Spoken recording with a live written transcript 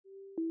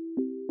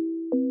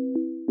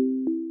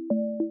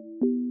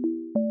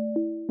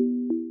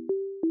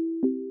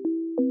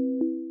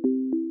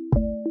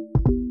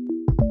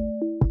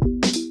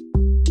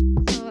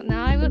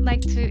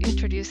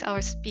introduce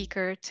our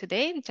speaker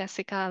today,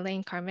 Jessica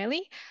Laine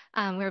Carmeli.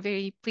 We're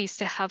very pleased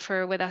to have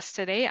her with us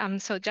today.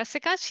 So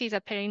Jessica, she's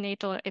a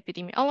perinatal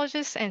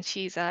epidemiologist, and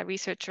she's a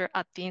researcher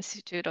at the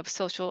Institute of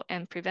Social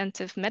and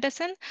Preventive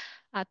Medicine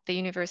at the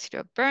University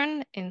of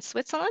Bern in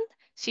Switzerland.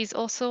 She's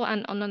also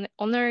an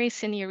honorary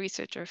senior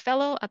researcher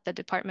fellow at the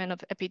Department of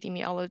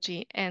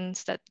Epidemiology and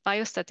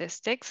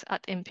Biostatistics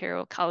at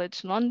Imperial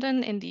College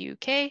London in the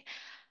UK.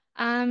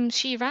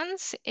 She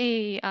runs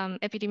a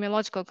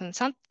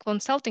epidemiological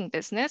consulting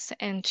business,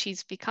 and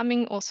she's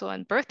becoming also a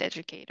birth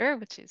educator,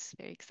 which is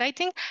very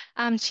exciting.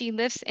 She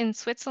lives in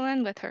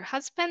Switzerland with her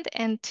husband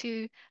and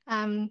two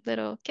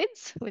little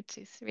kids, which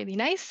is really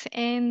nice.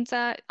 And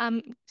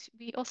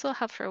we also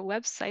have her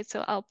website,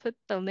 so I'll put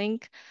the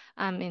link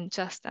in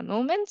just a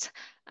moment.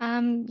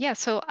 Yeah,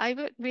 so I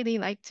would really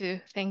like to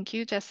thank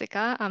you,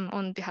 Jessica,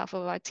 on behalf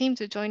of our team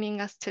to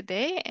joining us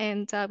today.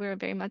 And we're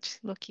very much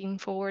looking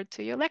forward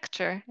to your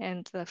lecture.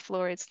 And the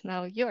floor is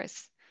now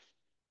yours.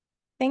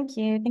 Thank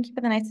you. Thank you for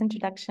the nice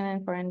introduction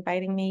and for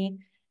inviting me.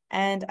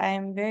 And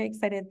I'm very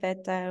excited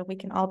that we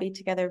can all be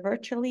together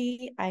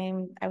virtually. I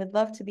would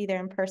love to be there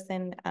in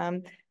person.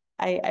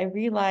 I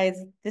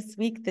realize this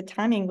week the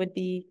timing would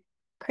be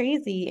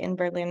crazy in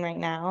Berlin right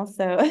now,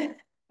 so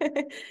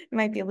it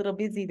might be a little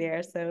busy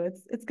there. So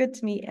it's good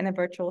to meet in a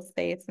virtual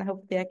space, and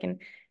hopefully I can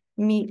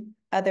meet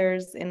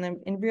others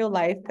in real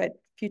life at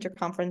future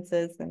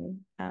conferences. And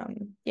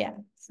yeah,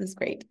 this is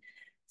great.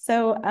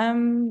 So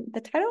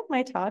the title of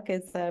my talk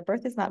is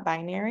Birth is Not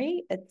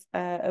Binary. It's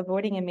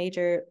avoiding a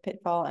major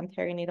pitfall in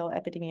perinatal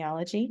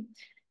epidemiology.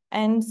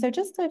 And so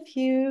just a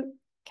few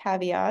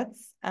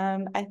caveats.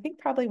 I think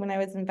probably when I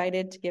was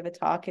invited to give a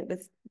talk, it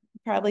was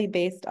probably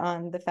based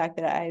on the fact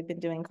that I've been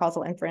doing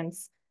causal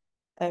inference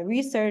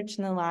research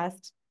in the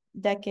last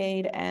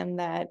decade, and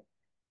that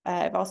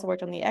I've also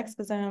worked on the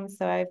exposome.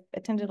 So I've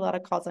attended a lot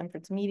of causal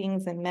inference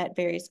meetings and met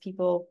various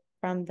people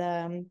from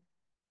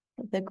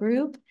the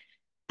group.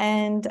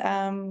 And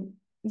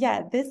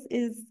yeah, this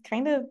is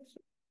kind of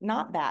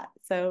not that.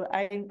 So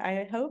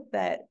I hope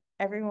that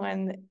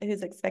everyone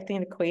who's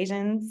expecting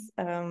equations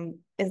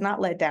is not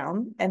let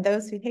down. And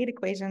those who hate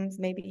equations,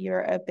 maybe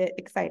you're a bit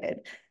excited.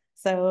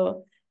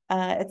 So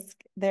it's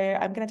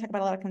there. I'm going to talk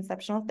about a lot of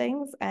conceptual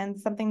things, and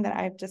something that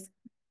I've just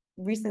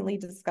recently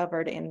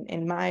discovered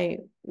in my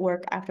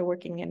work after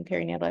working in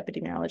perinatal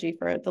epidemiology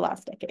for the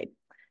last decade.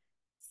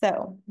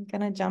 So I'm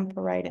going to jump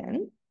right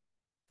in.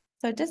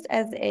 So just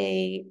as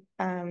a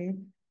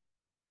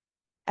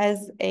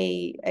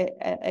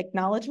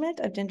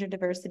acknowledgement of gender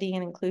diversity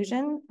and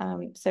inclusion.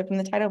 So from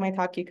the title of my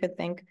talk, you could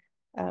think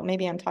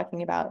maybe I'm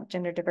talking about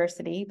gender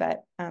diversity,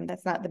 but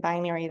that's not the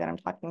binary that I'm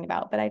talking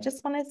about. But I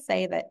just want to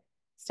say that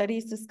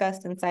studies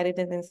discussed and cited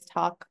in this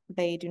talk,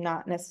 they do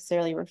not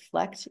necessarily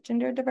reflect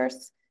gender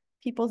diverse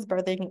people's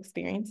birthing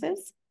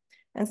experiences.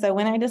 And so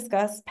when I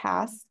discuss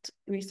past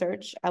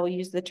research, I will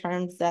use the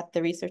terms that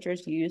the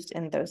researchers used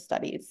in those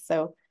studies.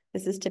 So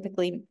this is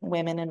typically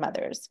women and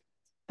mothers,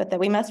 but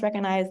that we must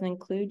recognize and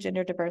include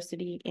gender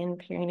diversity in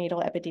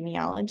perinatal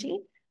epidemiology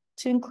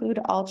to include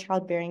all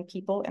childbearing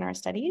people in our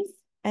studies,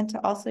 and to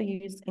also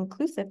use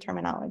inclusive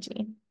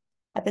terminology.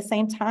 At the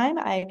same time,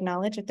 I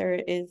acknowledge that there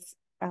is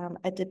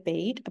a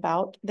debate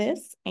about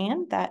this,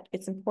 and that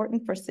it's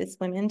important for cis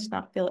women to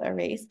not feel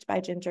erased by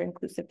gender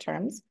inclusive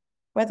terms,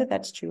 whether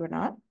that's true or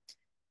not.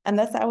 And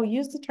thus I will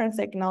use the terms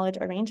that acknowledge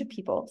a range of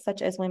people,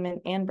 such as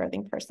women and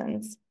birthing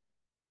persons.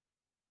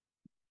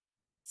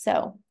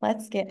 So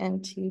let's get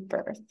into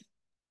birth.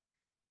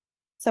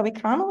 So we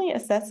commonly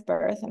assess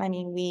birth, and I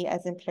mean we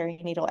as in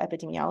perinatal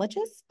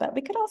epidemiologists, but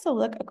we could also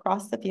look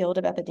across the field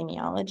of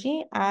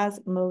epidemiology as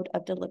mode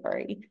of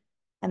delivery.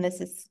 And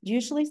this is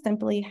usually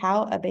simply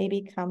how a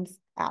baby comes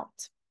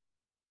out.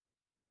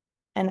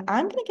 And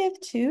I'm going to give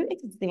two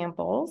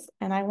examples,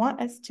 and I want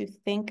us to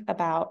think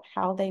about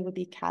how they would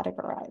be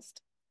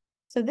categorized.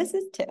 So this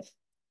is Tiff.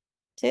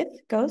 Tiff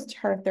goes to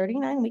her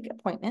 39-week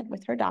appointment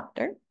with her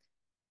doctor,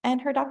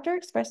 and her doctor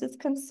expresses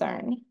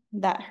concern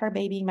that her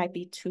baby might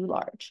be too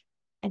large,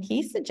 and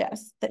he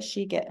suggests that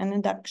she get an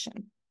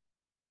induction.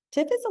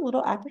 Tiff is a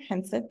little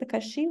apprehensive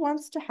because she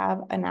wants to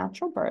have a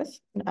natural birth,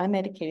 an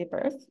unmedicated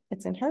birth.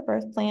 It's in her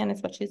birth plan,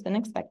 it's what she's been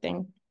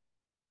expecting.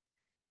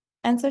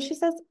 And so she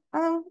says,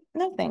 no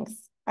thanks,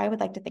 I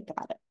would like to think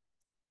about it.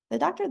 The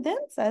doctor then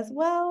says,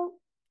 well,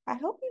 I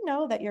hope you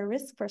know that your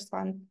risk for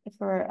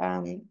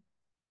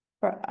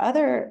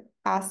other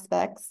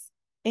aspects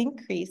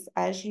increase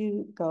as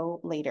you go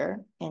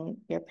later in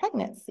your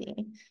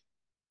pregnancy.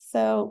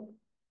 So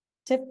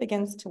Tiff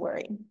begins to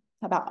worry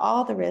about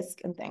all the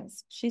risk and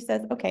things. She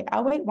says, okay,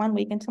 I'll wait 1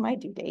 week until my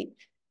due date,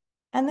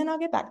 and then I'll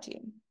get back to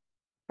you.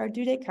 Her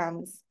due date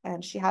comes,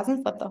 and she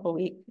hasn't slept the whole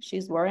week.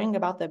 She's worrying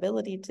about the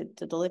ability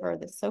to deliver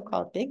this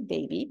so-called big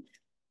baby,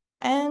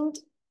 and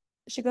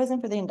she goes in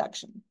for the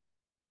induction.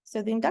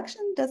 So the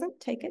induction doesn't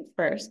take it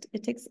first.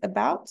 It takes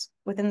about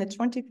within the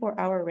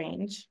 24-hour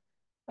range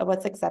of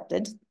what's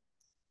accepted,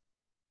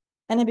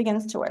 and it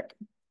begins to work.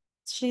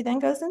 She then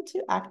goes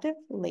into active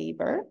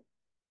labor,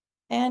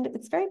 and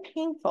it's very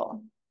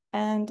painful,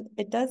 and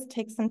it does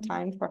take some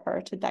time for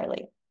her to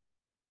dilate.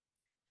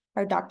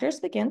 Her doctors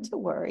begin to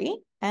worry,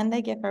 and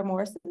they give her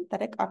more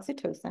synthetic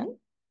oxytocin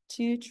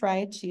to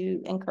try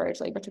to encourage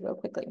labor to go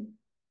quickly.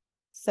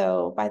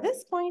 So by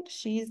this point,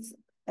 she's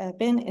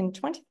been in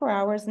 24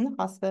 hours in the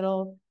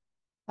hospital,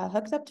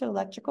 hooked up to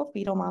electrical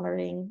fetal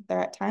monitoring. There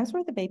are times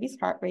where the baby's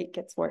heart rate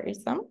gets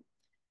worrisome,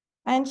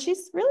 and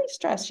she's really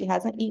stressed. She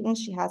hasn't eaten,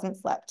 she hasn't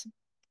slept.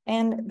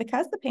 And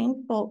because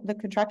the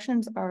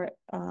contractions are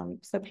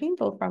so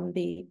painful from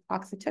the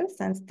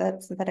oxytocin,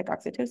 that synthetic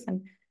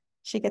oxytocin,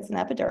 she gets an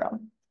epidural.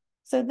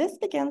 So this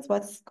begins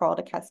what's called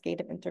a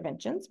cascade of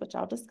interventions, which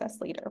I'll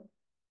discuss later.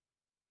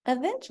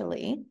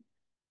 Eventually,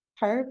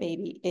 her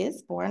baby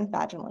is born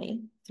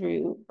vaginally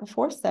through a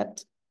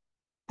forceps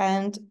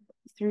and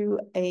through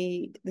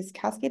this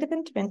cascade of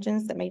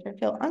interventions that made her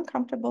feel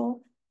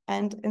uncomfortable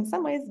and in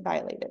some ways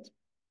violated.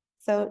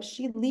 So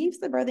she leaves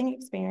the birthing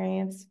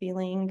experience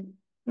feeling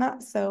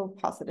not so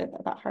positive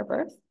about her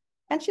birth.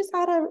 And she's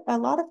had a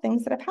lot of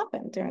things that have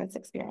happened during this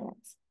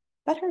experience.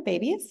 But her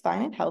baby is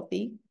fine and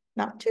healthy,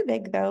 not too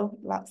big though,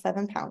 about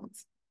 7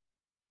 pounds.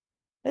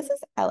 This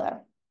is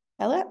Ella.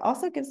 Ella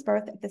also gives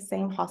birth at the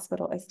same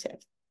hospital as Tiff.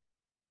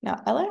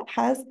 Now, Ella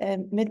has a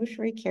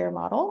midwifery care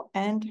model,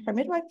 and her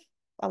midwife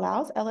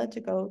allows Ella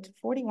to go to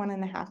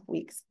 41.5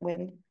 weeks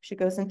when she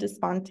goes into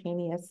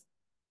spontaneous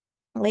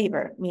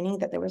labor, meaning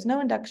that there was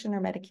no induction or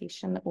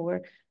medication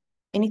or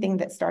anything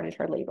that started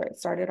her labor. It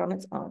started on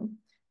its own.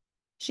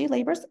 She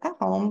labors at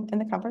home in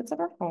the comforts of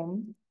her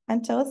home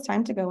until it's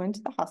time to go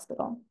into the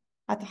hospital.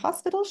 At the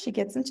hospital, she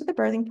gets into the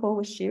birthing pool,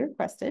 which she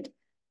requested,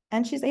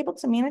 and she's able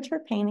to manage her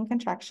pain and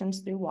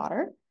contractions through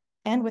water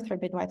and with her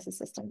midwife's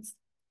assistance.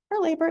 Her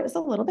labor is a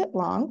little bit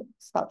long,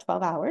 it's about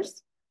 12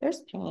 hours.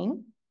 There's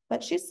pain,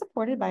 but she's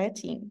supported by a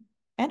team,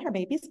 and her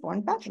baby's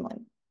born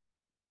vaginally.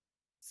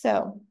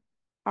 So,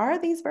 are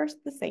these births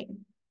the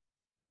same?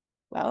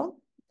 Well,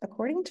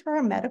 according to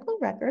our medical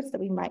records that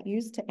we might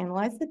use to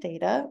analyze the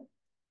data,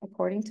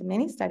 according to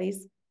many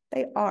studies,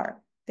 they are.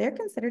 They're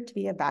considered to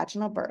be a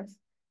vaginal birth,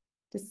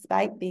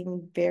 despite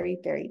being very,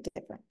 very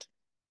different.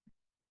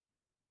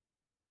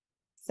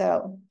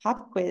 So,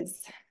 pop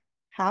quiz.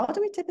 How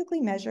do we typically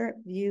measure,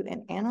 view,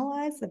 and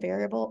analyze the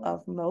variable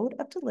of mode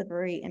of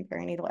delivery in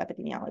perinatal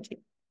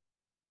epidemiology?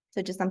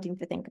 So just something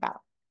to think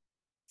about.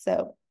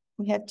 So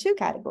we have 2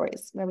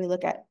 categories where we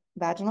look at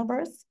vaginal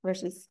births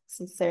versus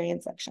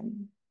cesarean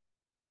section.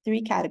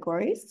 3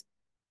 categories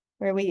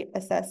where we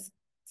assess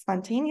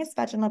spontaneous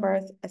vaginal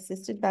birth,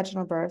 assisted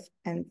vaginal birth,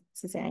 and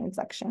cesarean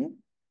section.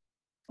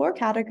 4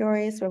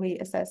 categories where we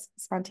assess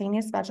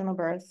spontaneous vaginal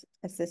birth,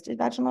 assisted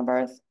vaginal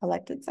birth,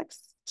 elected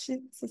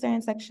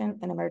cesarean section,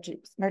 and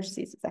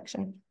emergency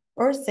section,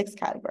 or 6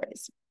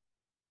 categories.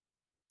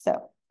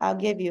 So I'll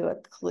give you a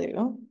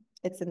clue.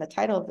 It's in the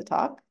title of the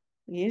talk.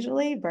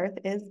 Usually birth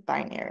is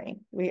binary.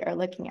 We are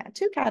looking at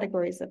 2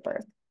 categories of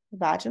birth,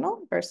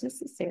 vaginal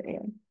versus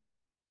cesarean.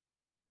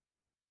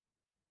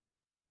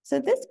 So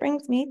this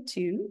brings me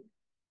to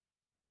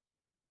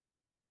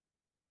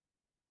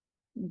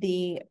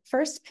the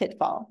first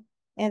pitfall,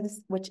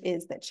 which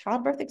is that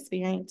childbirth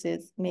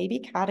experiences may be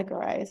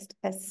categorized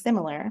as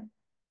similar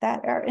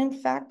that are in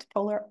fact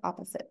polar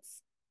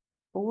opposites,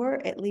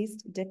 or at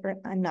least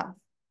different enough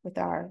with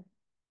our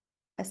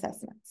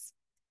assessments.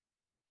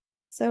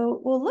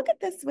 So we'll look at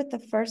this with the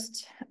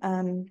first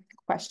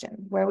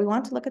question, where we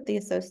want to look at the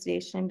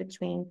association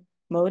between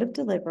mode of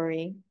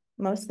delivery.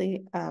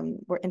 Mostly,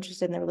 we're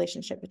interested in the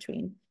relationship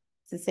between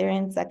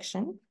cesarean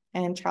section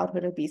and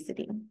childhood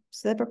obesity.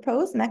 So the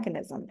proposed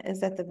mechanism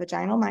is that the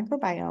vaginal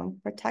microbiome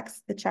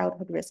protects the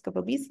childhood risk of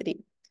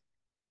obesity.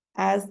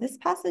 As this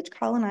passage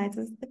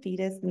colonizes the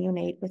fetus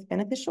neonate with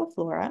beneficial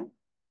flora,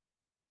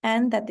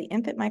 and that the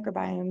infant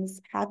microbiomes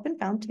have been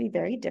found to be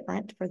very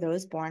different for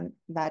those born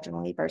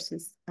vaginally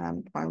versus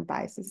born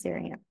by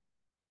cesarean.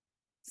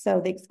 So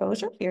the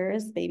exposure here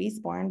is babies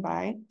born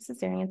by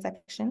cesarean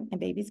section and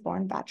babies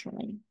born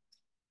vaginally.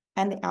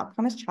 And the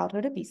outcome is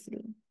childhood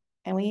obesity.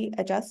 And we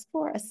adjust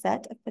for a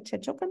set of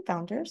potential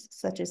confounders,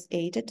 such as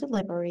age at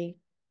delivery,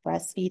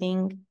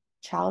 breastfeeding,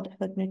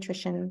 childhood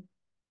nutrition,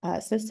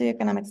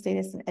 socioeconomic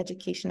status, and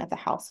education of the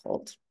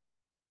household.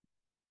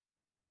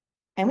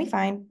 And we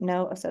find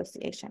no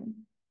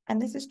association.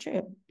 And this is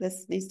true.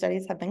 These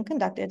studies have been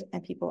conducted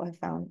and people have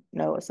found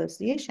no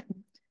association.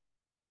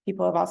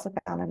 People have also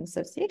found an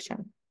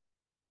association.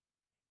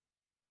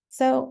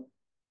 So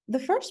the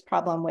first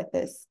problem with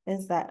this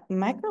is that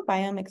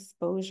microbiome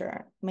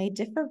exposure may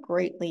differ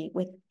greatly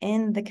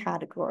within the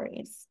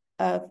categories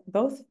of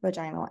both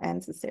vaginal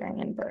and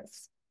cesarean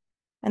births.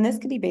 And this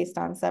could be based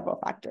on several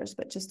factors,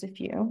 but just a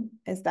few,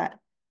 is that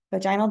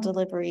vaginal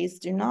deliveries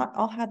do not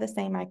all have the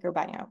same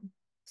microbiome.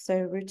 So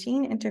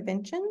routine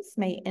interventions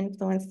may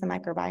influence the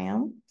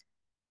microbiome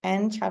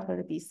and childhood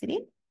obesity.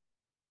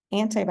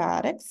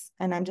 Antibiotics,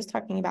 and I'm just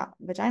talking about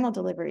vaginal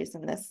deliveries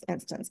in this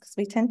instance, because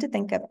we tend to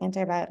think of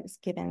antibiotics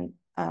given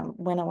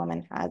when a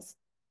woman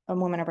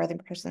or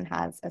birthing person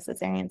has a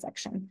cesarean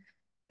section.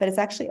 But it's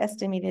actually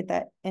estimated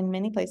that in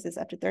many places,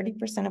 up to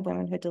 30% of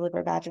women who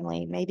deliver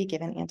vaginally may be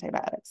given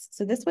antibiotics.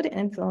 So this would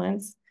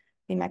influence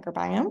the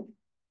microbiome.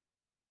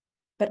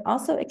 but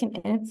also it can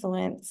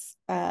influence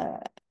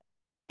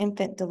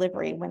infant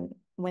delivery when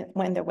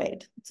they're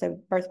weighed, so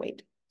birth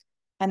weight.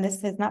 And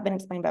this has not been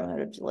explained by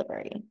mode of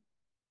delivery.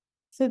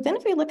 So then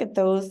if we look at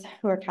those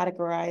who are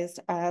categorized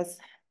as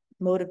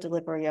mode of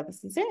delivery of a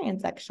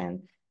cesarean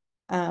section,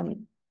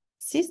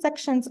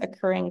 C-sections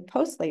occurring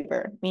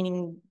post-labor,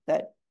 meaning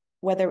that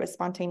whether it was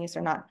spontaneous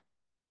or not,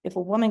 if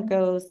a woman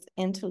goes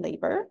into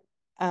labor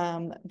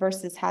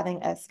versus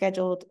having a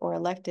scheduled or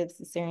elective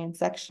cesarean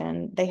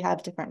section, they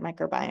have different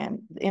microbiome.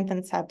 The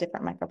infants have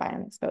different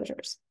microbiome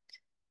exposures.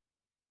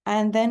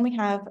 And then we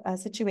have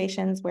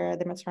situations where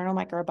the maternal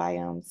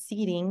microbiome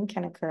seeding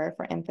can occur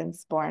for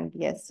infants born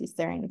via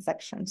cesarean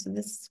section. So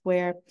this is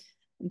where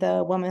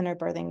the woman or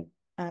birthing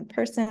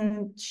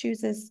person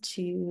chooses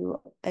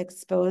to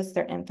expose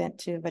their infant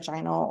to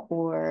vaginal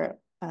or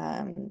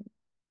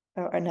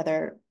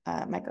another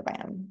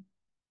microbiome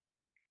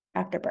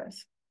after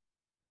birth.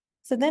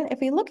 So then if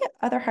we look at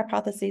other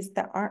hypotheses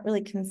that aren't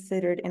really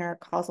considered in our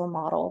causal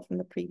model from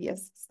the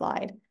previous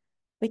slide,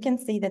 we can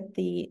see that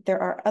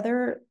there are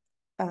other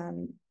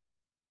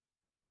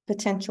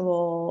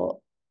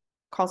potential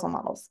causal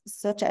models,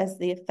 such as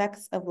the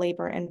effects of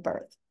labor and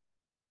birth.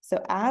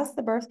 So as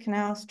the birth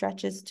canal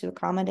stretches to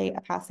accommodate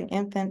a passing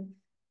infant,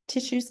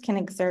 tissues can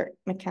exert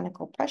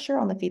mechanical pressure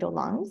on the fetal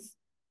lungs.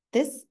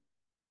 This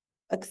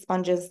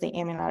expunges the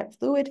amniotic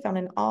fluid found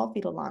in all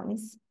fetal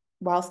lungs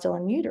while still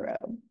in utero,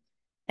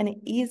 and it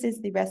eases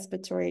the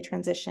respiratory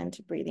transition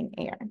to breathing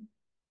air.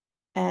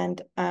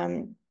 And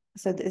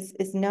so this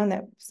is known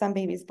that some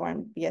babies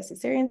born via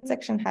cesarean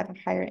section have a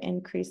higher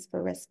increase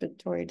for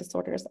respiratory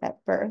disorders at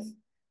birth.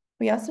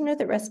 We also know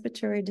that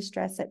respiratory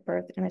distress at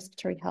birth and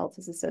respiratory health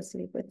is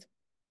associated with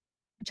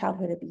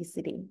childhood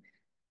obesity.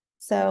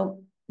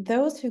 So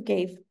those who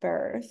gave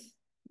birth,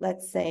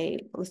 let's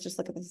just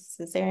look at the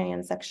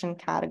cesarean section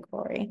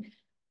category,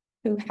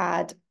 who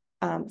had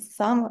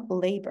some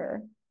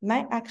labor,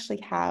 might actually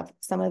have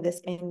some of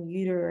this in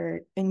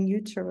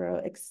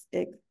utero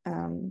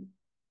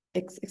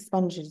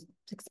expunges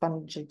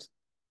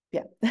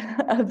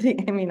of the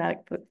amniotic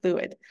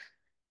fluid.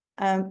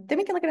 Then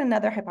we can look at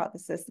another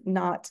hypothesis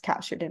not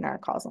captured in our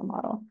causal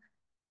model.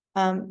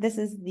 This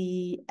is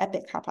the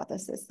EPIC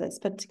hypothesis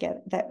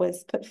that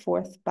was put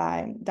forth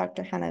by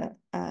Dr. Hannah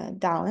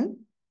Dallin.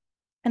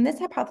 And this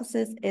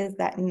hypothesis is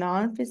that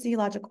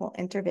non-physiological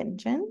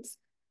interventions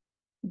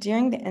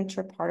during the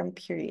intrapartum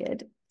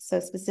period, so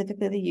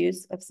specifically the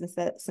use of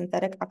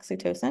synthetic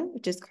oxytocin,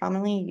 which is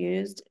commonly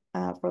used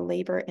for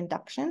labor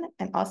induction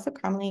and also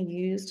commonly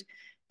used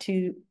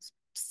to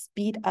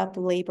speed up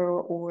labor,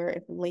 or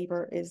if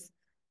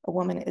a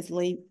woman is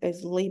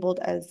labeled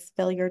as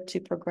failure to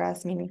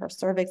progress, meaning her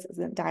cervix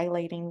isn't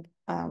dilating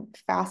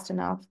fast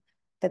enough,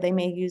 that they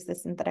may use the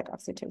synthetic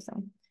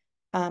oxytocin.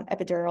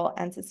 Epidural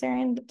and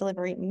cesarean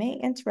delivery may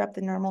interrupt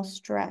the normal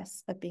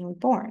stress of being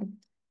born.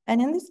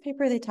 And in this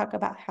paper, they talk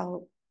about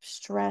how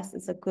stress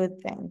is a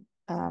good thing.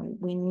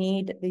 We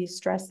need these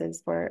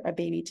stresses for a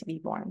baby to be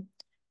born.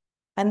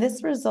 And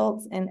this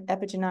results in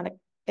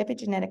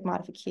epigenetic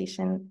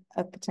modification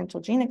of potential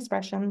gene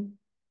expression,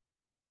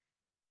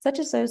 such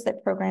as those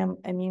that program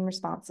immune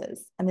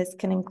responses. And this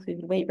can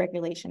include weight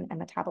regulation and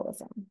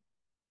metabolism.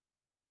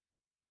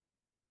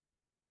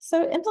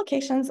 So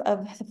implications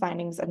of the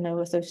findings of no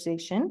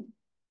association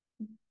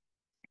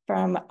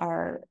from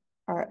our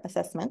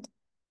assessment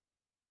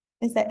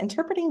is that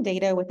interpreting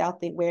data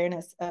without the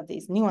awareness of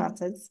these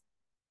nuances,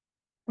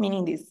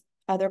 meaning these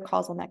other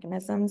causal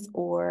mechanisms,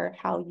 or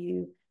how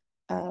you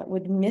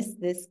would miss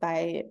this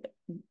by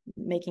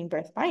making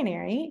birth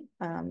binary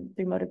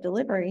through mode of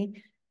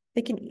delivery,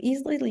 they can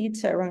easily lead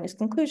to erroneous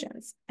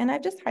conclusions. And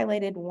I've just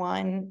highlighted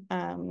one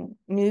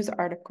news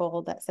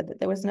article that said that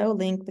there was no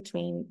link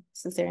between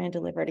cesarean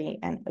delivery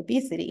and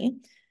obesity.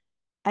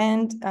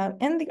 And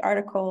in the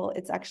article,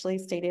 it's actually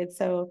stated,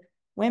 so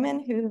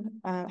women who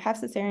have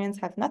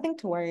cesareans have nothing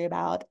to worry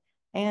about,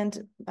 and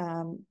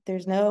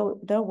there's no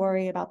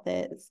worry about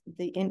this.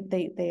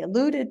 They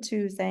alluded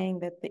to saying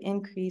that the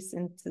increase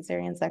in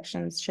cesarean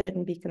sections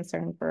shouldn't be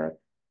concerned for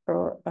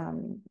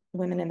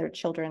women and their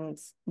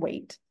children's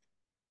weight.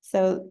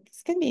 So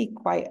this can be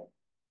quite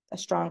a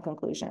strong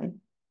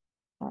conclusion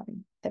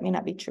that may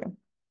not be true.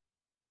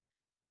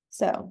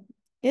 So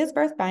is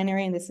birth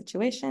binary in this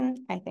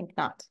situation? I think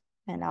not.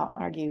 And I'll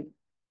argue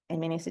in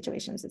many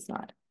situations it's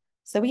not.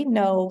 So we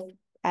know,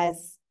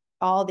 as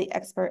all the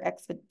expert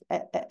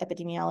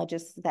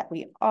epidemiologists that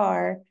we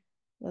are,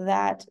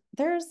 that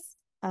there's,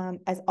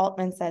 as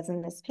Altman says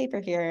in this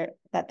paper here,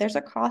 that there's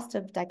a cost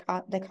of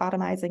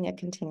dichotomizing a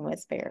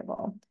continuous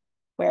variable,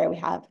 where we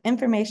have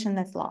information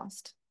that's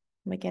lost.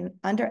 We can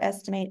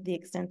underestimate the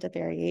extent of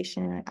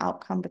variation in an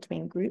outcome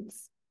between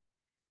groups.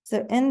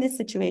 So in this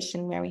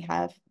situation where we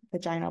have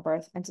vaginal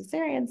birth and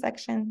cesarean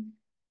section,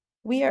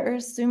 we are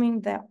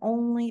assuming that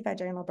only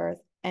vaginal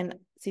birth and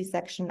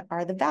C-section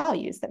are the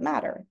values that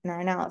matter in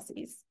our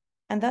analyses,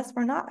 and thus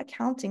we're not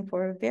accounting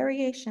for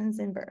variations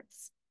in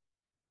births.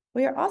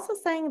 We are also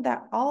saying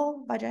that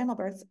all vaginal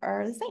births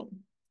are the same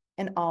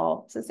and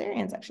all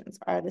cesarean sections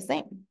are the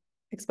same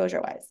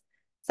exposure-wise.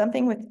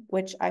 something with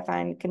which I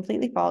find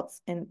completely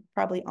false in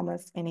probably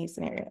almost any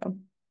scenario.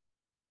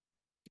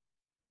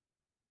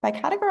 By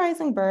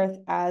categorizing birth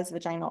as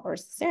vaginal or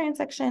cesarean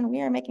section,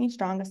 we are making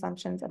strong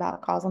assumptions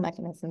about causal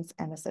mechanisms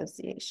and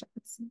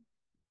associations.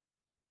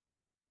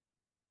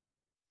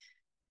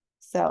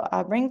 So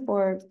I'll bring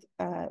forth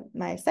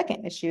my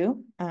second issue,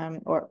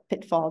 or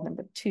pitfall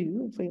number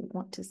 2, if we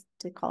want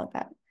to call it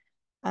that.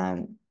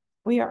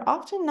 We are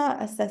often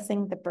not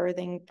assessing the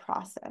birthing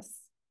process,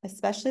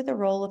 especially the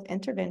role of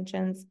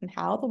interventions and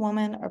how the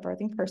woman or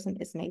birthing person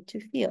is made to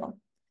feel.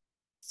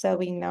 So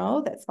we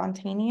know that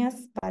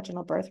spontaneous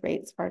vaginal birth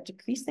rates are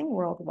decreasing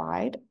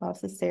worldwide, while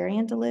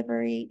cesarean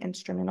delivery,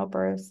 instrumental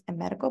births, and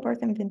medical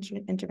birth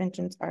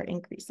interventions are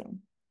increasing.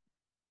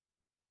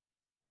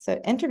 So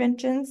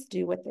interventions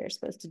do what they're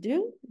supposed to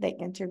do. They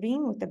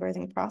intervene with the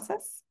birthing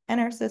process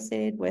and are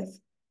associated with,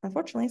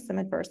 unfortunately, some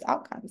adverse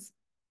outcomes.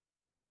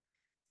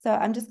 So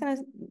I'm just going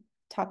to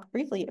talk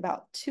briefly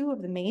about 2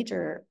 of the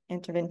major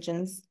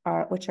interventions,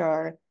 which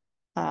are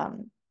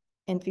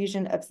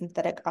infusion of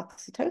synthetic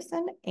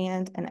oxytocin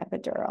and an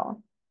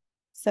epidural.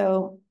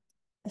 So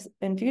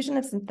infusion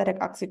of synthetic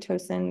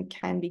oxytocin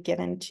can be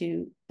given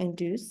to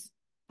induce.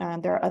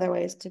 There are other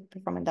ways to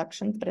perform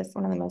inductions, but it's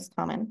one of the most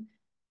common.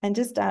 And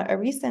just a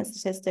recent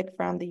statistic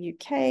from the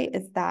UK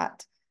is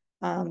that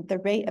the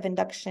rate of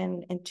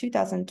induction in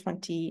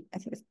 2020, I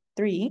think it was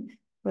 3,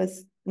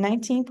 was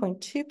 19.2%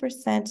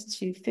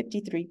 to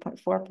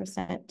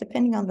 53.4%,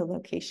 depending on the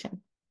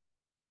location.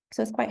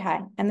 So it's quite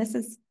high. And this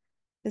is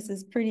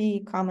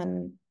pretty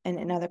common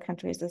in other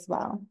countries as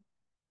well,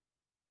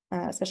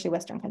 especially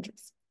Western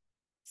countries.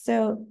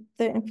 So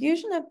the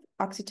infusion of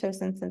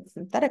oxytocin,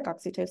 synthetic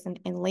oxytocin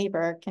in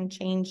labor can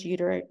change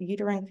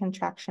uterine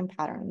contraction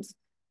patterns.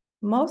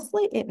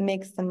 Mostly it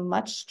makes them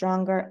much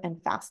stronger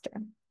and faster.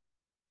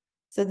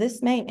 So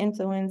this may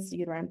influence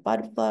uterine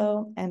blood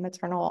flow and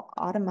maternal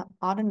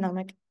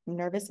autonomic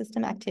nervous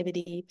system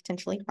activity,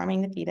 potentially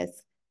harming the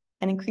fetus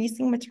and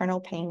increasing maternal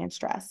pain and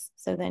stress.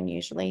 So then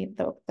usually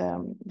the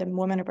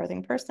woman or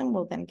birthing person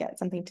will then get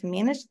something to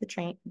manage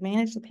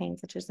the pain,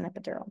 such as an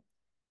epidural.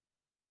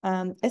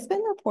 It's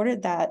been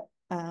reported that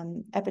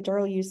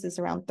epidural use is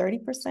around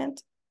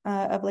 30%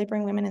 of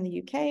laboring women in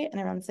the UK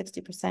and around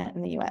 60%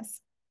 in the US.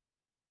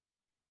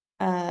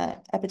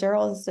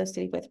 Epidural is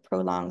associated with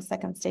prolonged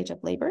second stage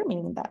of labor,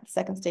 meaning that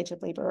second stage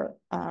of labor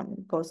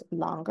goes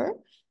longer,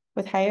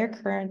 with higher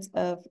occurrence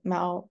of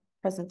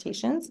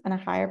malpresentations and a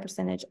higher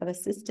percentage of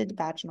assisted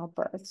vaginal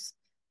births.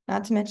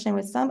 Not to mention,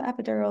 with some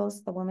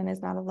epidurals, the woman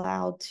is not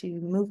allowed to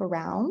move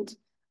around,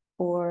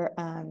 or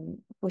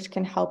which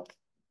can help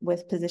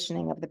with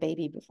positioning of the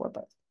baby before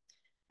birth.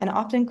 And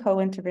often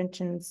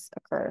co-interventions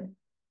occur.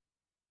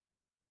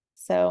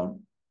 So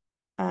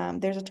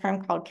there's a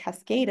term called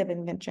cascade of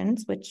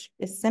interventions, which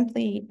is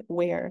simply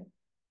where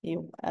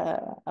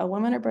a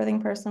woman or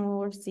birthing person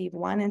will receive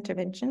one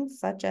intervention,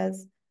 such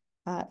as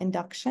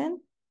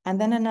induction,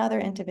 and then another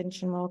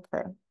intervention will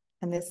occur.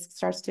 And this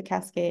starts to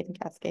cascade and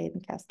cascade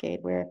and cascade,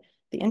 where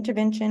the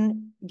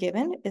intervention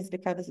given is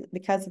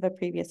because of a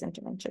previous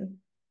intervention.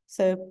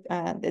 So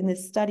in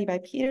this study by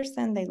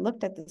Peterson, they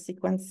looked at the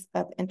sequence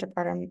of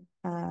interpartum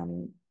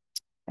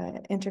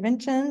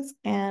interventions,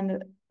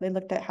 and they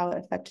looked at how it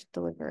affected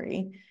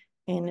delivery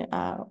in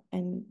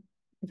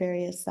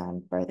various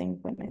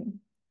birthing women.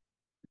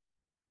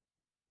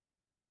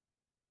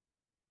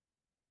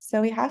 So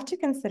we have to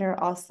consider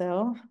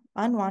also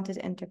unwanted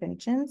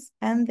interventions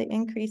and the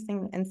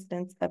increasing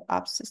incidence of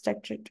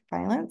obstetric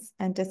violence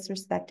and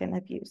disrespect and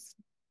abuse.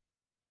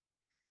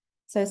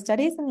 So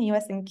studies in the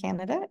US and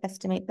Canada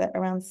estimate that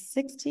around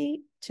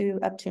 60 to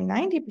up to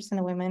 90%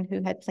 of women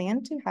who had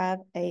planned to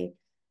have a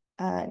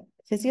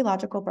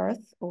physiological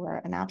birth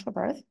or a natural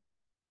birth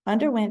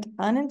underwent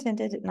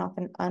unintended and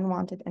often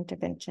unwanted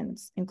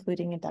interventions,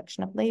 including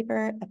induction of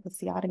labor,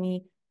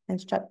 episiotomy,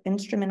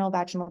 instrumental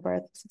vaginal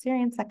birth,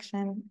 cesarean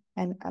section,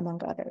 and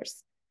among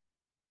others.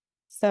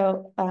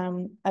 So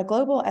a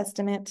global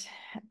estimate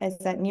is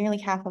that nearly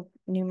half of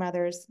new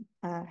mothers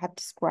have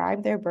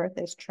described their birth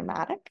as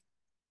traumatic,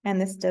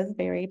 and this does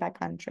vary by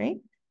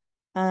country.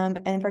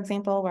 And for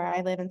example, where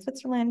I live in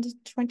Switzerland,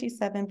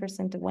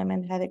 27% of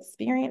women have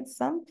experienced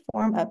some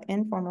form of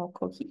informal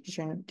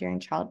cohesion during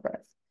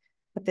childbirth.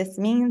 What this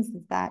means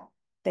is that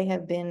they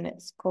have been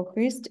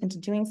coerced into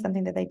doing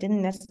something that they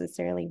didn't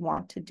necessarily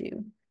want to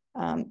do.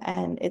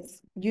 And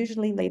it's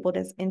usually labeled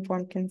as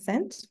informed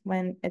consent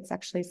when it's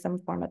actually some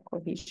form of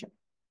cohesion.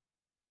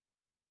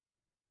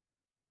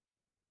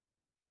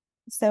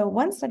 So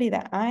one study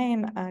that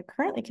I'm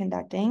currently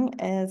conducting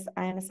is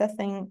I'm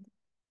assessing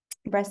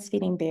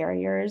breastfeeding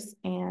barriers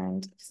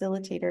and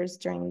facilitators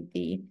during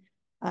the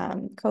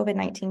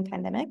COVID-19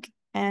 pandemic.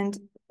 And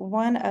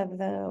one of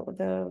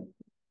the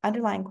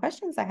underlying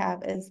questions I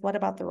have is, what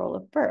about the role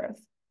of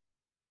birth?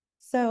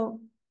 So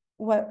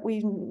what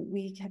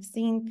we have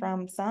seen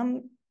from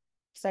some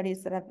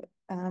studies that have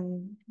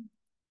come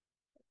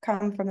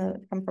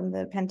from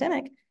the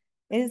pandemic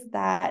is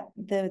that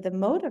the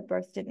mode of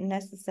birth didn't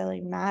necessarily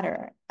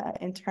matter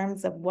in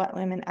terms of what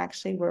women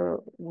actually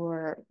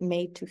were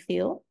made to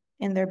feel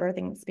in their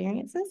birthing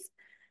experiences.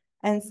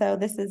 And so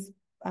this is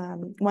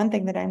one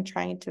thing that I'm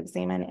trying to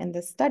examine in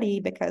this study,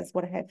 because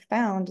what I have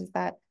found is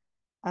that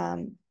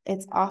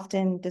it's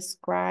often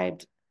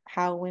described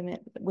how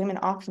women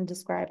often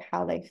describe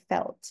how they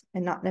felt,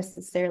 and not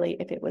necessarily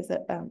if it was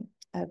a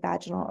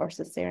vaginal or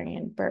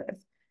cesarean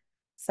birth.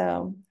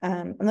 So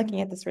I'm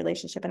looking at this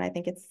relationship, and I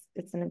think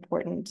it's an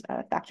important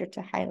factor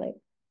to highlight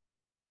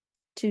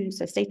too.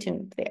 So stay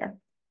tuned there.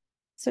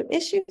 So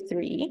issue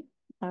 3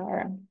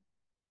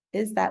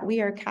 is that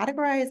we are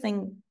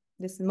categorizing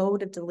this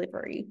mode of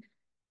delivery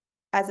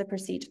as a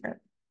procedure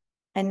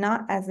and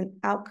not as an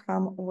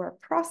outcome or a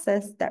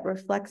process that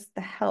reflects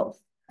the health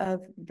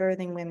of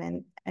birthing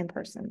women and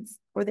persons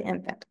or the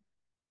infant.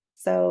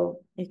 So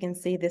you can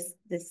see this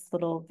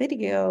little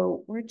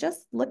video, we're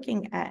just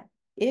looking at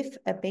if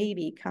a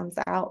baby comes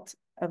out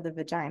of the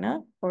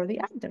vagina or the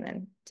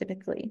abdomen,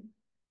 typically.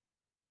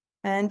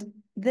 And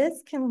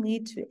this can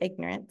lead to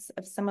ignorance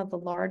of some of the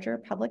larger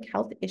public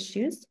health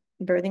issues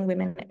birthing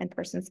women and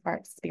persons are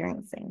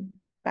experiencing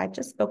by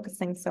just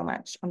focusing so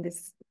much on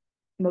this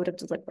mode of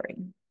delivery.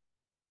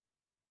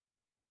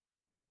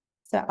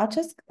 So I'll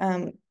just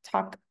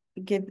talk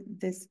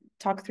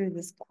through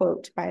this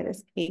quote by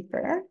this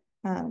paper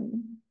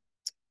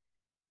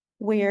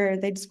where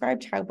they describe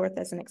childbirth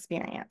as an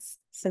experience.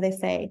 So they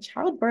say,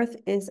 childbirth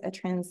is a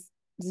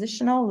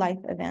transitional life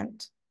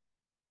event.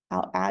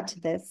 I'll add to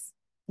this,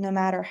 no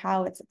matter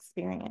how it's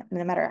experienced,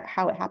 no matter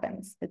how it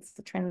happens, it's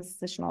a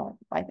transitional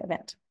life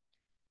event.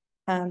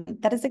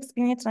 That is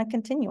experienced on a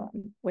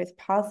continuum with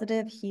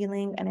positive,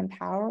 healing, and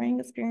empowering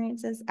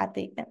experiences at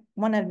the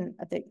one end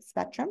of the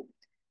spectrum,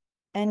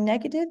 and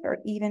negative or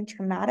even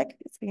traumatic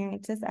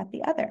experiences at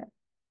the other.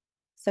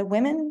 So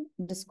women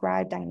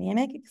describe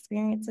dynamic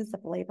experiences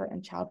of labor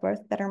and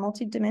childbirth that are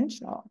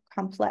multidimensional,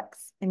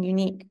 complex, and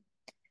unique,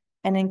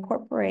 and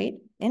incorporate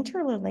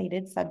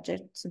interrelated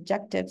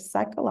subjective,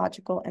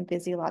 psychological, and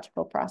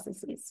physiological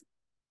processes.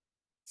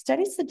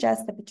 Studies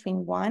suggest that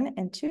between 1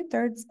 and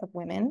 2/3 of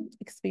women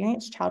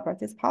experience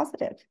childbirth as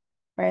positive,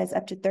 whereas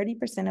up to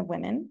 30% of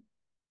women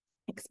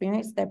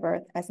experience their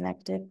birth as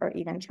negative or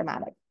even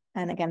traumatic.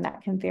 And again,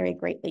 that can vary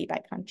greatly by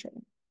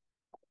country.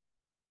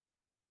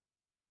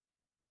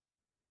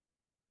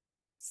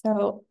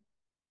 So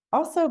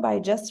also by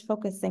just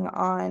focusing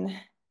on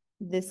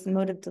this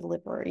mode of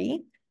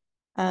delivery,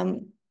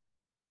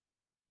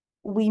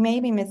 we may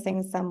be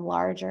missing some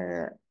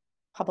larger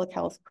public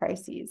health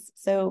crises.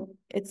 So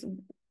it's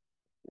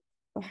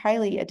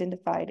highly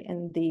identified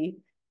in the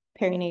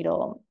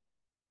perinatal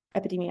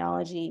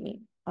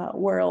epidemiology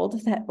world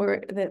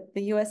that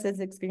the U.S. is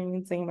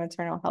experiencing a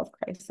maternal health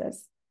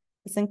crisis.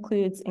 This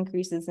includes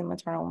increases in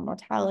maternal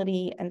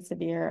mortality and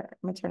severe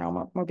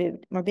maternal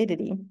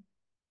morbidity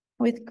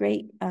with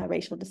great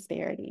racial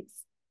disparities.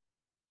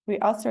 We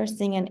also are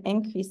seeing an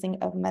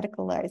increasing of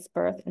medicalized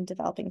birth in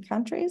developing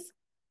countries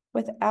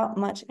without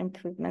much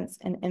improvements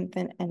in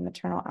infant and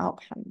maternal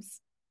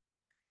outcomes.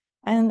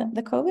 And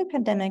the COVID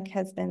pandemic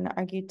has been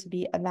argued to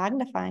be a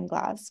magnifying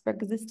glass for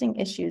existing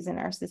issues in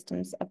our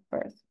systems of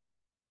birth.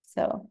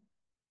 So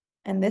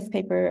in this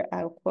paper,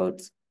 I'll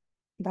quote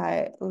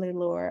by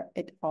Laine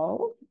et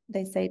al.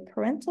 They say,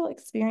 parental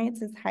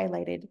experiences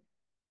highlighted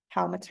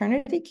how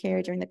maternity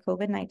care during the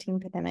COVID-19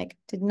 pandemic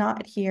did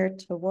not adhere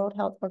to World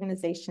Health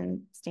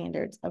Organization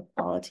standards of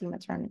quality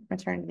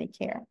maternity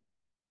care.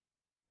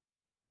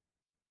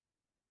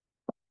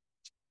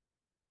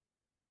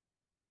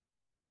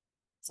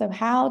 So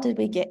how did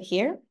we get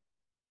here?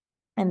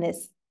 And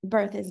this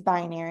birth is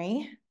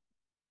binary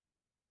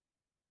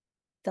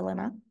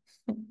dilemma.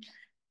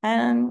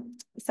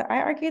 So I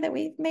argue that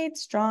we've made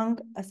strong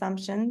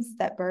assumptions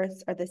that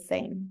births are the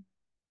same,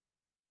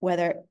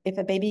 whether if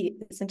a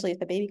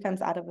baby comes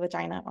out of a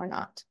vagina or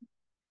not.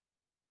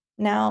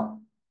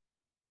 Now,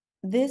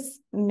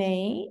 this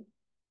may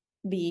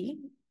be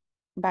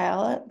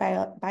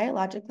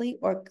biologically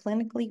or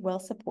clinically well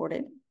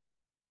supported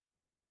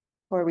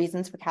for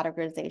reasons for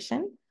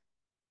categorization.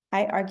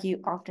 I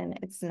argue often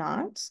it's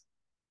not.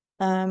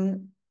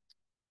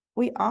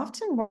 We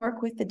often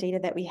work with the data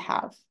that we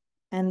have,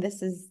 and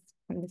this is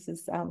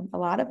a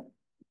lot of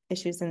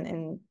issues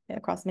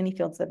across many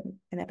fields in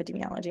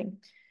epidemiology,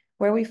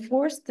 where we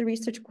force the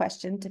research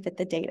question to fit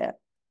the data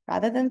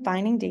rather than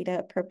finding data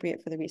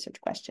appropriate for the research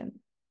question.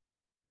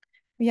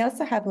 We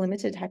also have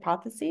limited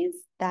hypotheses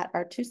that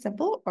are too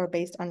simple or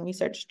based on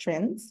research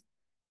trends.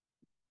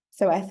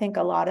 So I think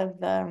a lot of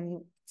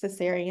the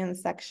cesarean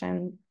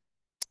section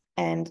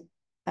and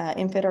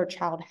infant or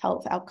child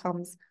health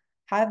outcomes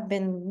have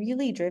been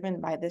really driven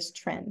by this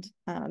trend,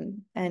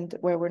 and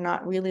where we're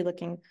not really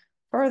looking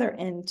further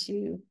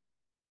into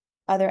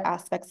other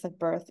aspects of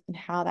birth and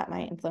how that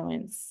might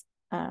influence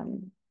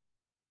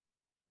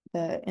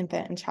the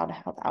infant and child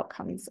health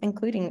outcomes,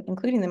 including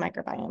the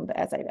microbiome, but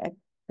as I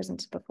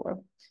presented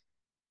before.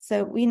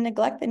 So we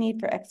neglect the need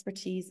for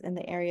expertise in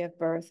the area of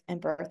birth and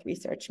birth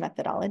research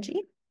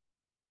methodology,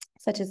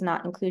 such as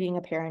not including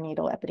a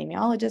perinatal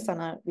epidemiologist on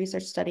a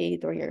research study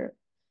where you're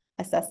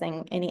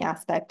assessing any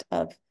aspect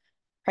of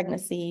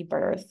pregnancy,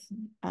 birth,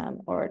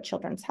 or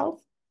children's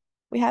health.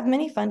 We have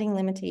many funding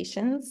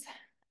limitations.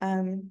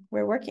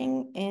 We're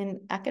working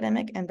in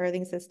academic and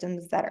birthing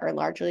systems that are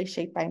largely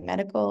shaped by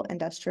medical,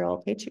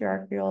 industrial,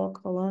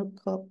 patriarchal,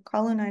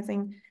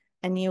 colonizing,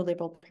 and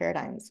neoliberal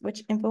paradigms,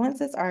 which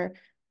influences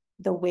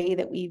the way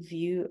that we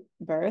view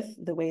birth,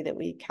 the way that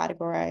we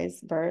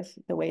categorize birth,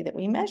 the way that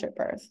we measure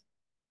birth,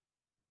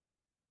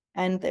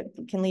 and that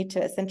can lead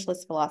to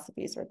essentialist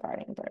philosophies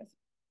regarding birth.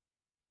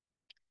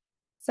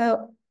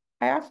 So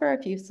I offer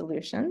a few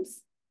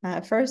solutions.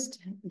 First,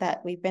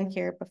 that we've been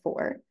here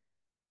before,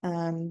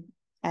 and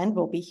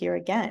we'll be here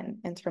again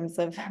in terms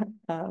of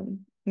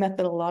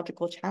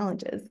methodological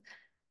challenges,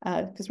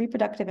 because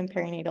reproductive and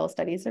perinatal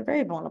studies are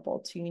very vulnerable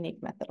to unique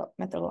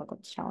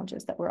methodological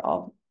challenges that we're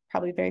all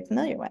probably very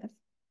familiar with.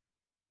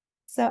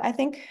 So I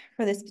think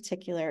for this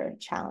particular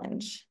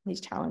challenge,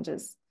 these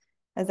challenges,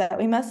 is that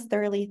we must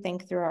thoroughly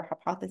think through our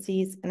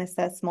hypotheses and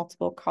assess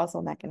multiple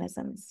causal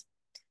mechanisms.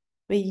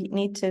 We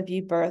need to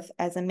view birth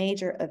as a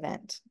major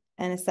event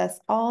and assess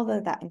all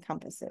that that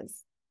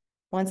encompasses.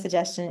 One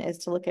suggestion is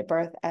to look at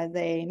birth as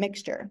a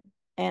mixture.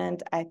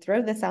 And I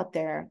throw this out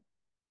there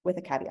with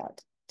a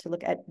caveat, to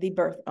look at the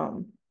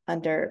birthome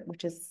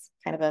which is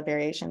kind of a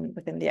variation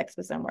within the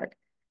exposome work.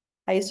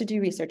 I used to do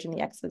research in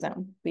the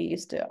exposome. We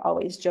used to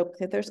always joke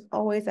that there's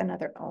always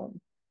another ome.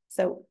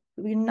 So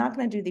we're not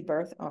going to do the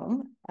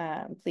birthome.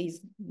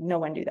 Please, no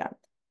one do that.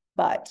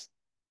 But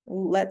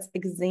let's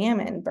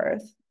examine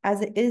birth as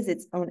it is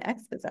its own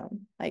exposome.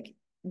 Like,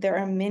 there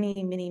are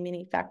many, many,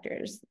 many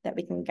factors that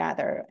we can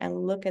gather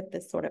and look at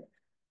this sort of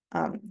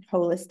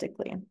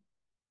holistically.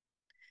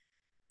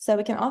 So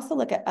we can also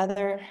look at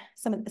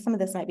some of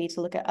this might be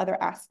to look at other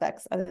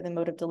aspects other than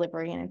mode of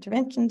delivery and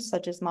interventions,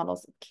 such as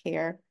models of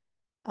care,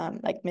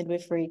 like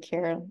midwifery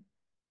care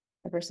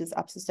versus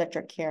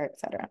obstetric care, et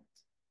cetera.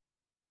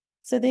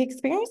 So the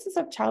experiences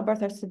of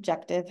childbirth are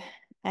subjective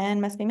and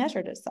must be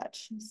measured as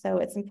such. So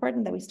it's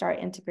important that we start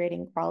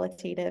integrating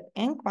qualitative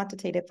and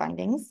quantitative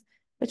findings,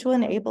 which will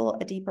enable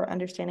a deeper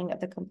understanding of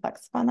the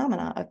complex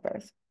phenomena of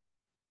birth.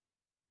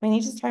 We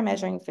need to start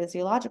measuring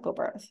physiological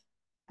birth,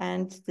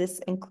 and this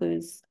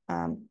includes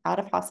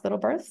out-of-hospital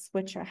births,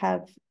 which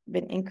have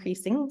been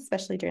increasing,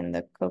 especially during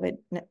the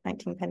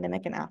COVID-19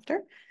 pandemic and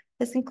after.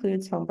 This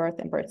includes home birth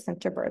and birth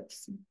center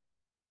births.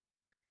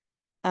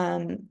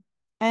 And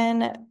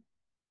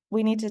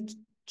we need to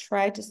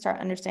try to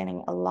start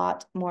understanding a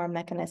lot more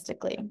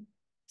mechanistically.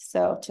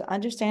 So to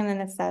understand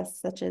and assess,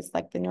 such as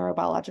like the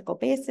neurobiological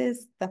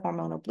basis, the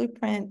hormonal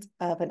blueprint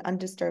of an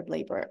undisturbed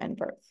labor and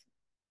birth.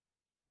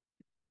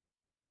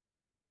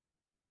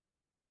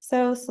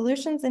 So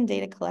solutions and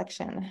data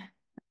collection.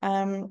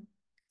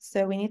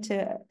 So we need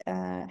to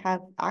have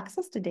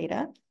access to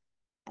data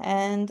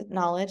and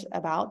knowledge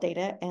about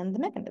data and the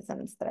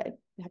mechanisms that I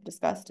have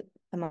discussed,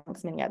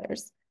 amongst many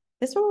others.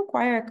 This will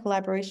require a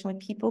collaboration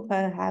with people who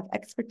have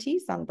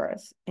expertise on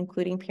birth,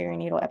 including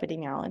perinatal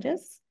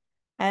epidemiologists.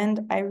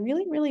 And I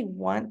really, really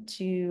want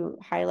to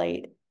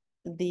highlight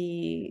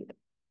the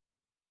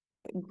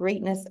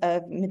greatness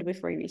of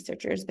midwifery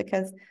researchers,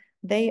 because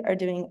they are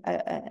doing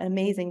an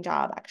amazing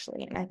job,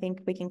 actually. And I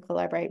think we can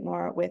collaborate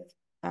more with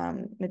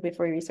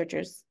midwifery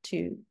researchers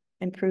to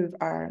improve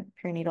our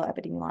perinatal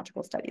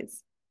epidemiological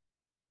studies.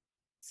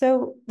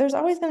 So there's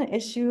always been an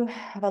issue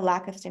of a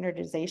lack of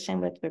standardization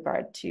with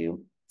regard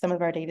to some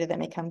of our data that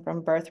may come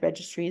from birth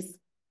registries,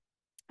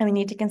 and we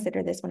need to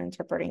consider this when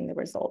interpreting the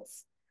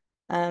results.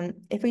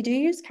 If we do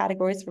use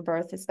categories for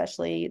birth,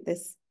 especially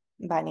this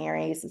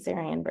binary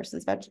cesarean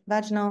versus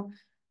vaginal,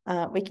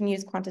 we can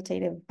use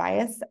quantitative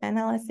bias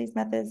analysis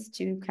methods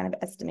to kind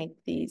of estimate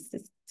these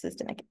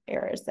systemic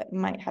errors that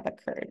might have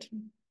occurred.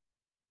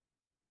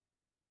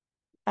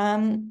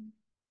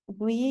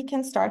 We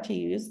can start to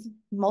use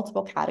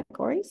multiple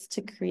categories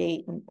to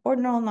create an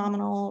ordinal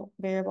nominal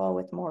variable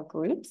with more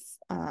groups,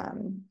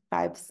 5,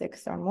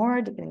 6 or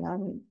more, depending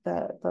on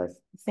the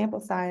sample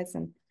size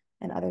and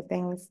other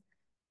things,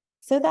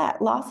 so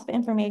that loss of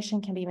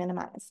information can be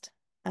minimized.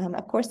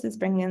 Of course, this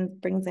brings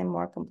in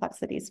more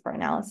complexities for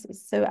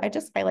analysis. So I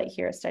just highlight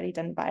here a study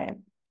done by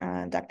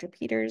Dr.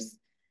 Peters,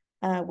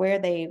 where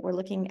they were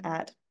looking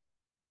at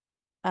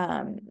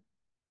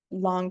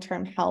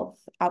long-term health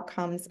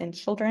outcomes in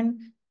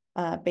children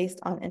based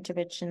on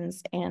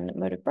interventions and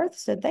mode of birth.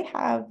 So they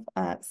have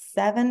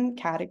 7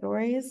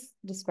 categories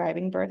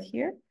describing birth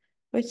here,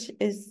 which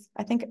is,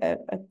 I think,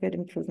 a good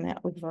improvement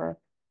over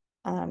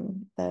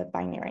the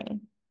binary.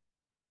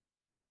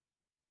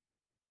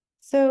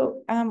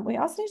 So we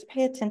also need to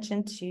pay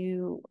attention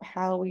to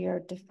how we are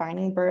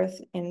defining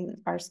birth in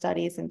our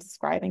studies and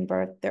describing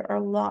birth. There are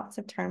lots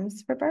of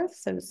terms for birth.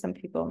 So some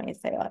people may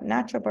say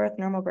natural birth,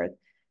 normal birth,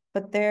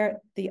 but the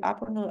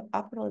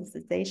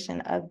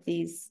operationalization of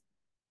these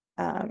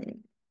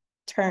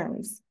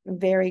terms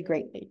vary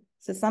greatly.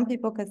 So some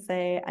people could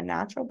say a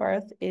natural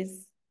birth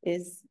is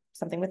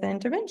something with an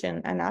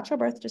intervention. A natural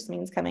birth just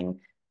means coming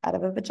out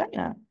of a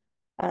vagina.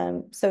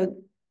 So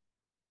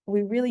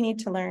we really need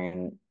to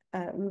learn.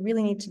 We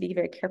really need to be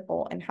very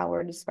careful in how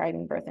we're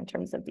describing birth in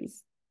terms of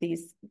these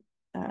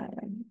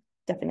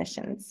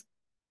definitions.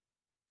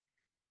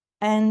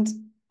 And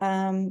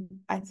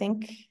I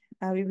think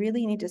we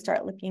really need to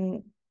start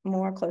looking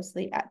more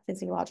closely at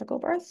physiological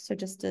birth. So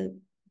just to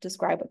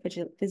describe what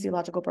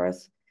physiological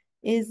birth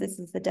is, this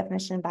is the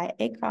definition by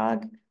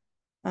ACOG,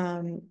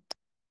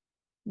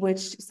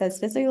 which says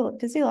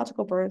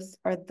physiological births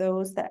are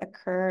those that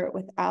occur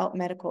without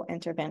medical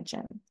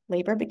intervention.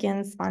 Labor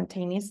begins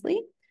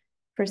spontaneously,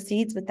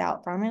 proceeds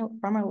without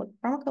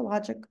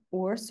pharmacologic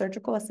or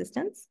surgical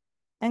assistance,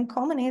 and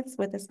culminates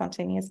with a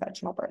spontaneous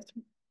vaginal birth.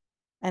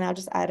 And I'll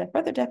just add a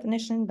further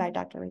definition by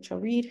Dr. Rachel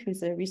Reed,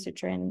 who's a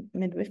researcher in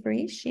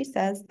midwifery. She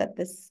says that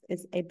this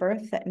is a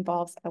birth that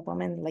involves a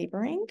woman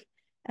laboring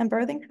and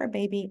birthing her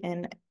baby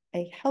in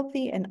a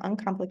healthy and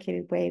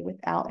uncomplicated way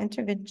without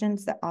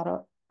interventions that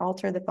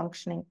alter the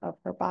functioning of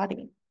her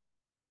body.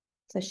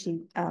 So she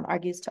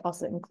argues to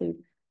also include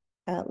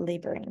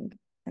laboring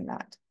in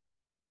that.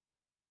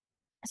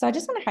 So I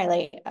just want to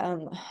highlight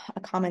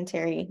a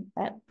commentary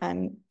that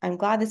I'm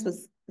glad this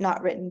was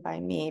not written by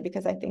me,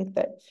 because I think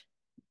that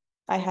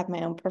I have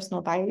my own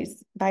personal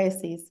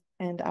biases,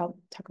 and I'll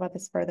talk about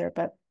this further,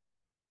 but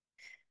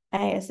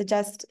I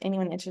suggest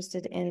anyone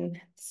interested in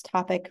this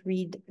topic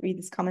read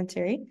this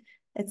commentary.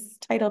 It's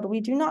titled, "We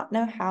Do Not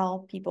Know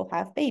How People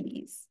Have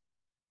Babies: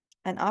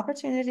 An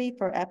Opportunity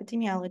for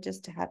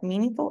Epidemiologists to Have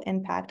Meaningful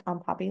Impact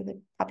on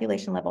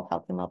Population Level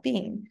Health and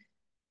Well-Being."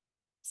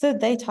 So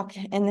they talk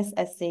in this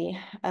essay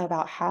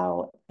about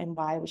how and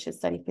why we should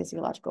study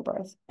physiological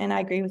birth. And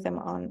I agree with them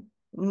on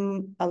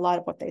a lot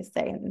of what they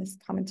say in this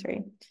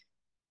commentary.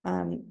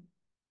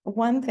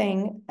 One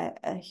thing,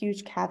 a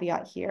huge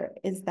caveat here,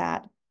 is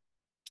that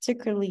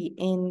particularly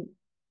in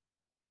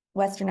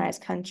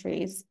westernized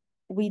countries,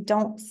 we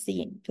don't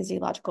see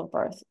physiological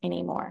birth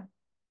anymore.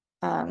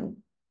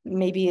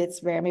 Maybe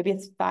it's rare, maybe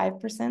it's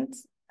 5%.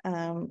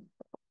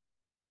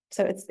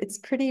 So it's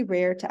pretty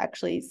rare to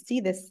actually see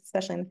this,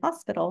 especially in the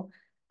hospital,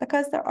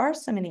 because there are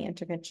so many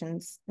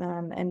interventions,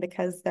 and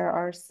because there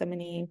are so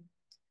many,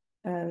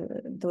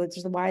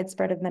 there's a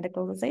widespread of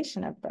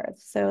medicalization of birth.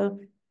 So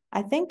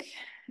I think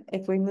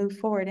if we move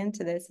forward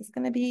into this, it's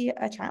going to be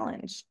a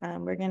challenge.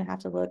 We're going to have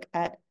to look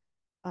at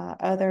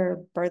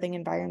other birthing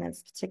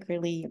environments,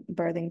 particularly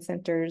birthing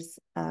centers,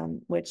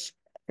 which,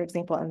 for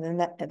example, in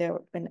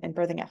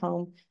birthing at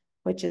home,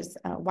 which is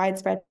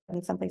widespread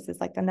in some places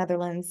like the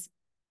Netherlands.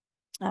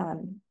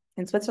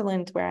 In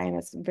Switzerland, where I am,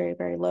 it's very,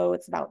 very low.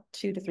 It's about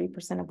 2 to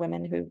 3% of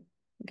women who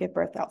give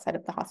birth outside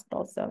of the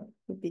hospital, so it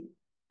would be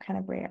kind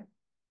of rare.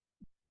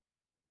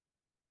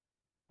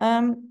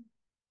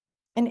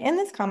 And in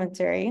this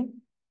commentary,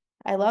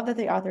 I love that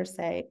the authors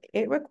say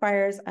it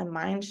requires a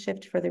mind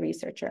shift for the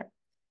researcher.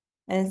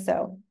 And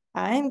so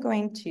I'm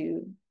going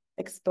to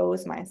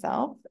expose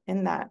myself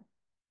in that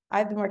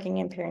I've been working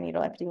in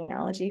perinatal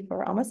epidemiology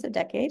for almost a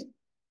decade.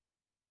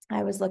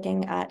 I was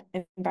looking at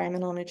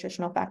environmental and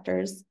nutritional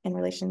factors in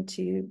relation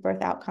to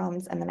birth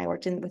outcomes, and then I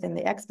worked within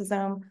the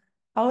exposome,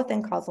 all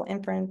within causal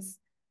inference.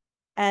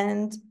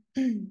 And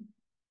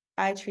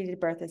I treated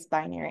birth as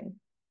binary.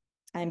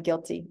 I'm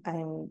guilty.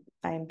 I'm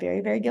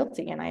very, very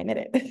guilty, and I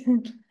admit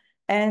it.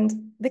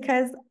 And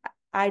because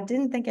I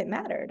didn't think it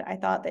mattered, I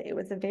thought that it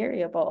was a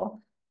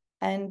variable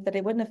and that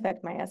it wouldn't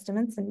affect my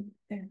estimates, and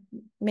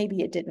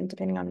maybe it didn't,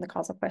 depending on the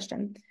causal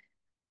question.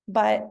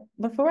 But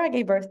before I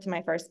gave birth to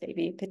my first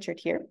baby, pictured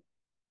here,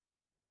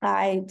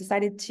 I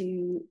decided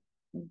to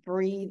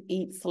breathe,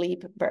 eat,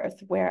 sleep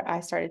birth, where I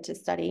started to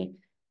study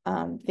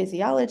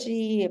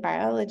physiology,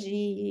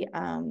 biology,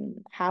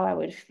 how I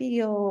would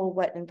feel,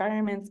 what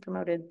environments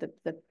promoted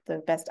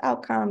the best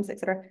outcomes, et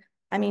cetera.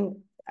 I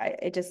mean,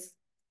 it just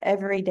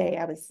every day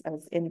I was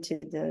into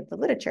the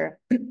literature,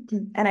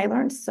 and I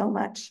learned so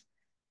much.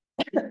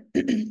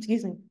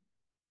 Excuse me.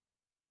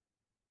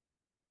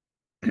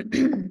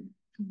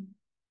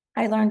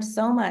 I learned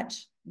so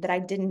much that I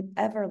didn't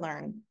ever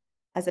learn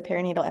as a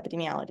perinatal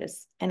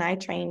epidemiologist, and I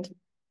trained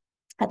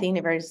at the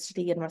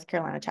University of North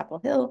Carolina, Chapel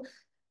Hill,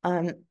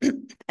 and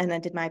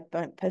then did my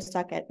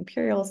postdoc at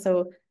Imperial.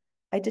 So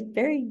I did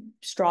very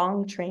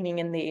strong training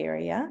in the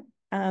area,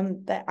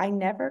 but I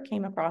never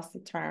came across the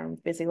term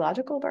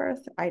physiological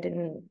birth. I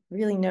didn't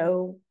really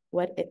know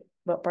what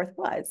birth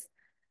was.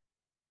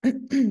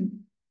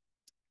 And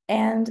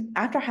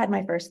after I had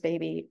my first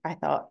baby, I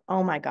thought,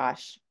 oh my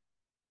gosh,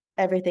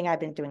 everything I've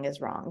been doing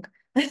is wrong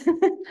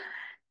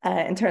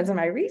in terms of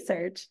my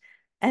research.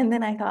 And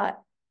then I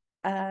thought,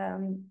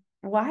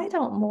 why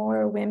don't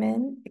more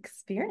women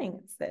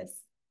experience this?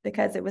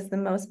 Because it was the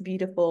most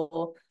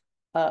beautiful,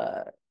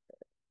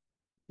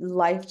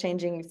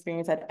 life-changing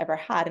experience I'd ever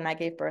had. And I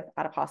gave birth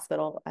at a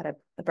hospital, at a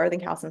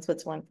birthing house in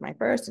Switzerland for my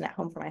first, and at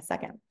home for my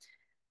second.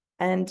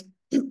 And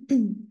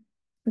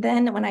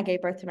then when I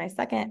gave birth to my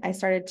second, I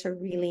started to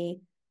really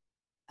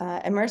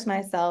immerse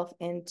myself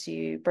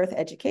into birth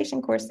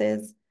education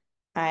courses.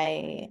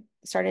 I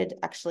started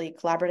actually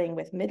collaborating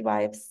with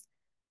midwives,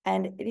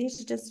 and it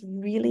has just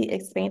really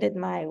expanded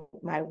my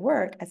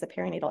work as a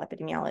perinatal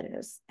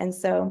epidemiologist. And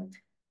so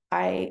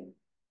I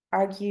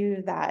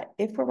argue that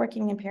if we're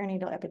working in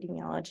perinatal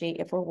epidemiology,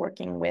 if we're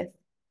working with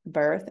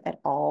birth at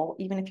all,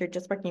 even if you're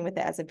just working with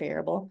it as a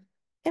variable,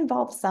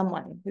 involve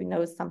someone who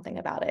knows something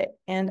about it.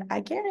 And I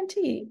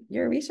guarantee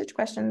your research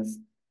questions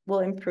will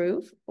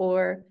improve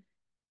or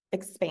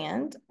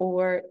expand,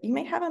 or you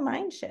may have a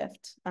mind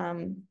shift.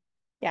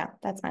 Yeah,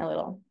 that's my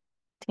little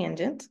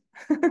tangent.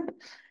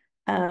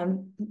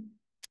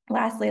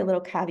 Lastly, a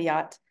little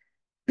caveat.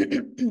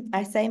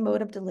 I say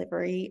mode of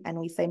delivery, and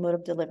we say mode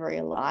of delivery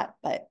a lot,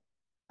 but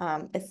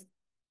it's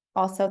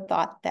also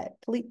thought that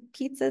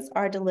pizzas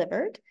are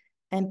delivered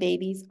and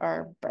babies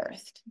are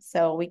birthed.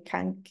 So we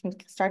can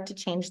start to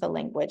change the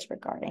language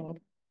regarding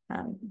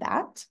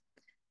that.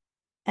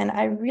 And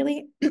I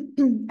really,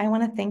 I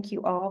want to thank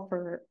you all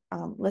for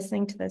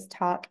listening to this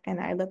talk, and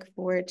I look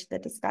forward to the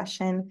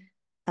discussion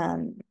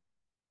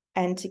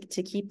and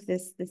to keep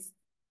this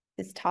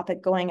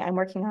topic going. I'm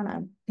working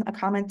on a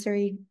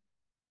commentary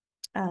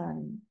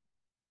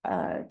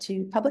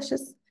to publish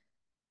this.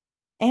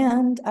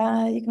 And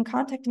you can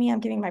contact me. I'm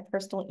giving my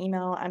personal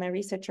email. I'm a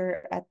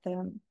researcher at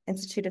the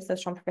Institute of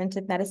Social and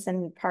Preventive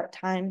Medicine,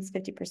 part-time,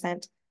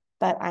 50%,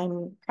 but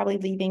I'm probably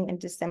leaving in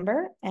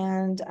December,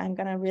 and I'm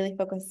going to really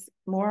focus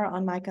more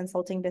on my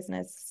consulting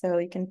business. So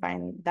you can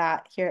find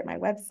that here at my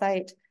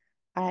website.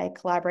 I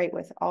collaborate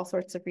with all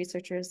sorts of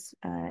researchers,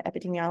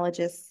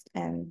 epidemiologists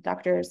and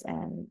doctors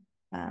and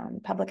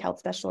public health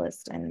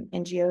specialists and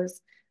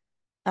NGOs.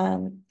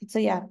 So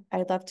yeah,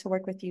 I'd love to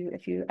work with you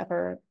if you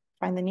ever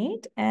find the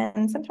need.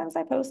 And sometimes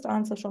I post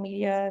on social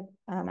media.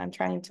 I'm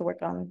trying to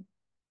work on,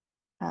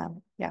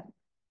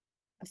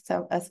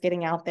 so us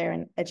getting out there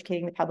and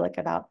educating the public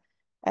about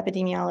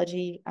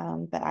epidemiology.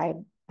 But I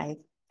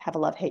have a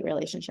love-hate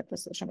relationship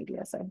with social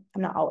media, so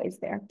I'm not always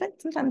there,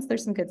 but sometimes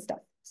there's some good stuff.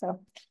 So,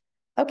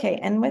 okay,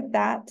 and with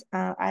that,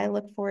 I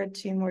look forward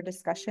to more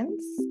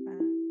discussions.